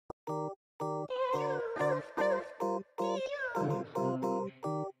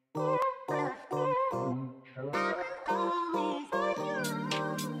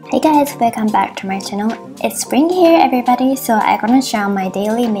Hey guys, welcome back to my channel. It's spring here everybody, so I'm gonna show my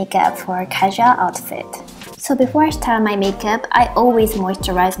daily makeup for a casual outfit. So before I start my makeup, I always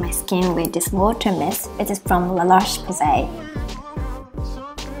moisturize my skin with this water mist. It is from La Roche-Posay.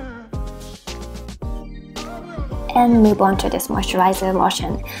 And move on to this moisturizer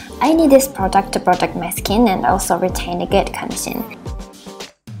lotion. I need this product to protect my skin and also retain a good condition.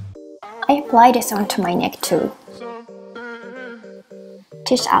 I apply this onto my neck too.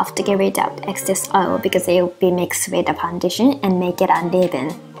 Touch off to get rid of excess oil because it will be mixed with the foundation and make it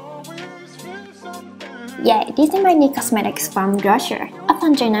uneven. Yeah, these are my new cosmetics from Glossier.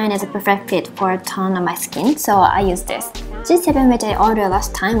 Upon J9 is a perfect fit for a tone of my skin, so I use this. G7 which I ordered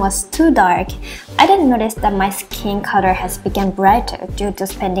last time was too dark. I didn't notice that my skin color has become brighter due to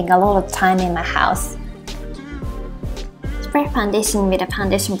spending a lot of time in my house. Spray foundation with a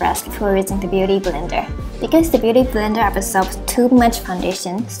foundation brush before using the beauty blender. Because the beauty blender absorbs too much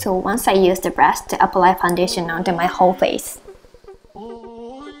foundation, so once I use the brush to apply foundation onto my whole face.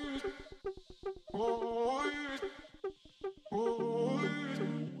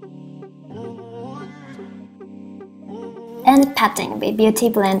 And patting with beauty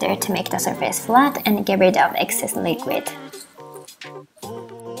blender to make the surface flat and get rid of excess liquid.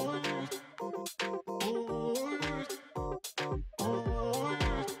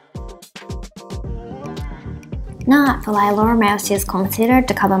 Now I apply lower MERCIER concealer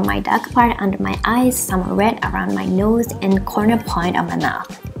to cover my dark part under my eyes, some red around my nose and corner point of my mouth.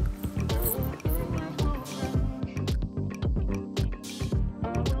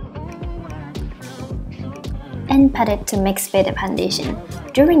 And pat it to mix with the foundation.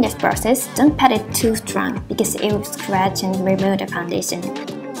 During this process, don't pat it too strong because it will scratch and remove the foundation.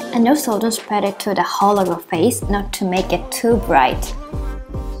 And also don't spread it to the whole of your face, not to make it too bright.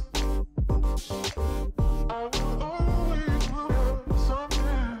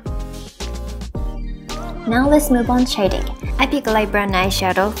 Now let's move on shading. I pick a light brown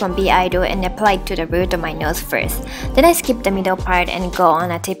eyeshadow from BIDOL and apply it to the root of my nose first. Then I skip the middle part and go on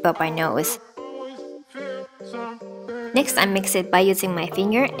the tip of my nose. Next, I mix it by using my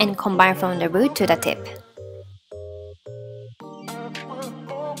finger and combine from the root to the tip.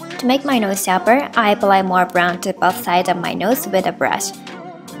 To make my nose sharper, I apply more brown to both sides of my nose with a brush.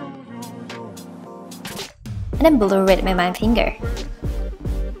 And then blur it with my finger.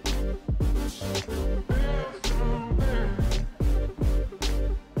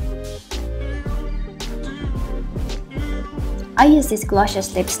 I use this Glossier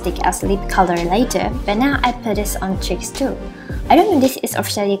lipstick as lip color later, but now I put this on cheeks too. I don't know if this is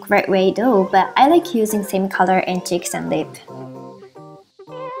officially the correct way though, but I like using same color in cheeks and lip.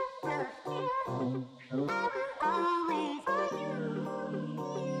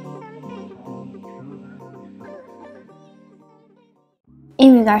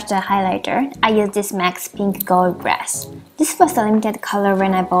 In regards to the highlighter, I use this MAC's Pink Gold brush. This was a limited color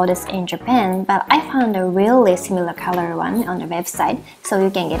when I bought this in Japan, but I found a really similar color one on the website, so you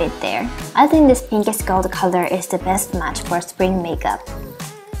can get it there. I think this pinkish gold color is the best match for spring makeup.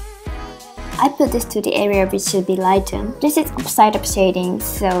 I put this to the area which should be lightened. This is upside up shading,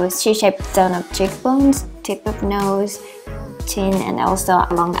 so C-shaped zone of cheekbones, tip of nose, chin, and also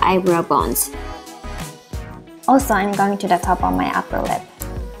along the eyebrow bones. Also, I'm going to the top of my upper lip.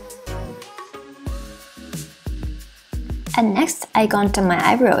 And next, I go on to my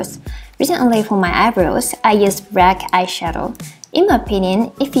eyebrows. Recently for my eyebrows, I use black eyeshadow. In my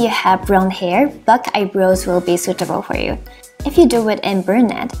opinion, if you have brown hair, black eyebrows will be suitable for you. If you do it in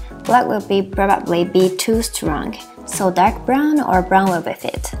brunette, black will probably be too strong, so dark brown or brown will be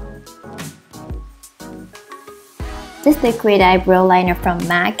fit. This liquid eyebrow liner from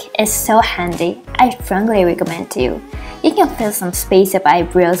MAC is so handy. I strongly recommend to you. You can fill some space of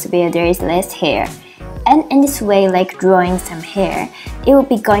eyebrows where there is less hair. And in this way, like drawing some hair, it will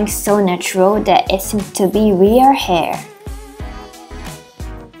be going so natural that it seems to be real hair.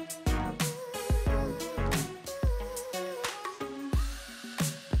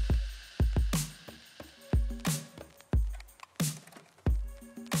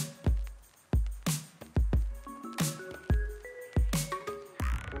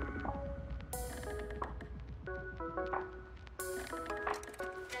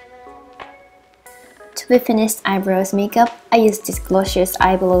 To finish eyebrows makeup, I use this Glossier's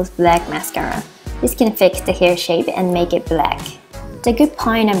Eyebrows Black Mascara. This can fix the hair shape and make it black. The good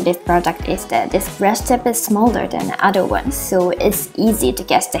point of this product is that this brush tip is smaller than the other ones, so it's easy to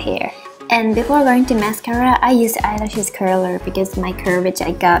catch the hair. And before going to mascara, I use eyelashes curler because my curl which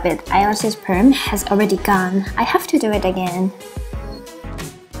I got with eyelashes perm has already gone. I have to do it again.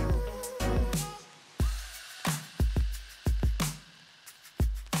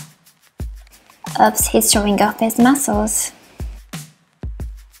 Oops, he's showing off his muscles.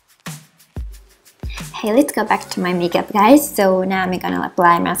 Hey, let's go back to my makeup, guys. So now I'm gonna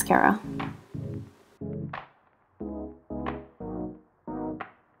apply mascara.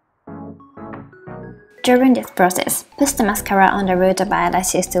 During this process, push the mascara on the root of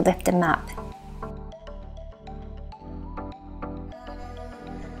eyelashes to lift them up.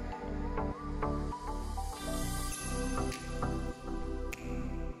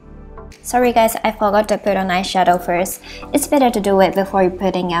 Sorry guys, I forgot to put on eyeshadow first. It's better to do it before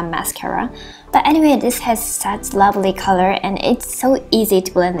putting on mascara. But anyway, this has such lovely color and it's so easy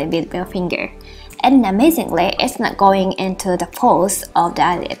to blend it with your finger. And amazingly, it's not going into the folds of the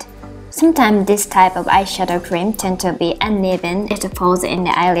eyelid. Sometimes this type of eyeshadow cream tend to be uneven if the folds in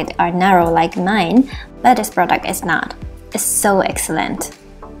the eyelid are narrow like mine, but this product is not. It's so excellent.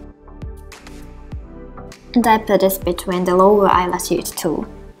 And I put this between the lower eyelashes too.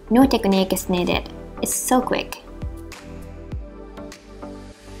 No technique is needed. It's so quick.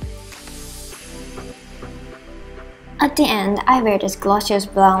 At the end, I wear this Glossier's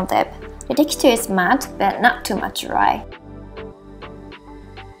brown lip. The texture is matte, but not too much dry.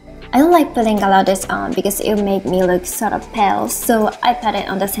 I don't like putting a lot of this on because it will make me look sort of pale, so I put it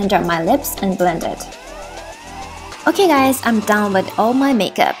on the center of my lips and blend it. Okay guys, I'm done with all my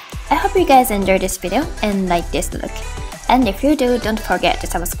makeup. I hope you guys enjoyed this video and like this look. And if you do, don't forget to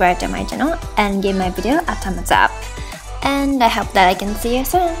subscribe to my channel and give my video a thumbs up. And I hope that I can see you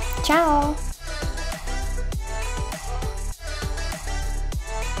soon. Ciao!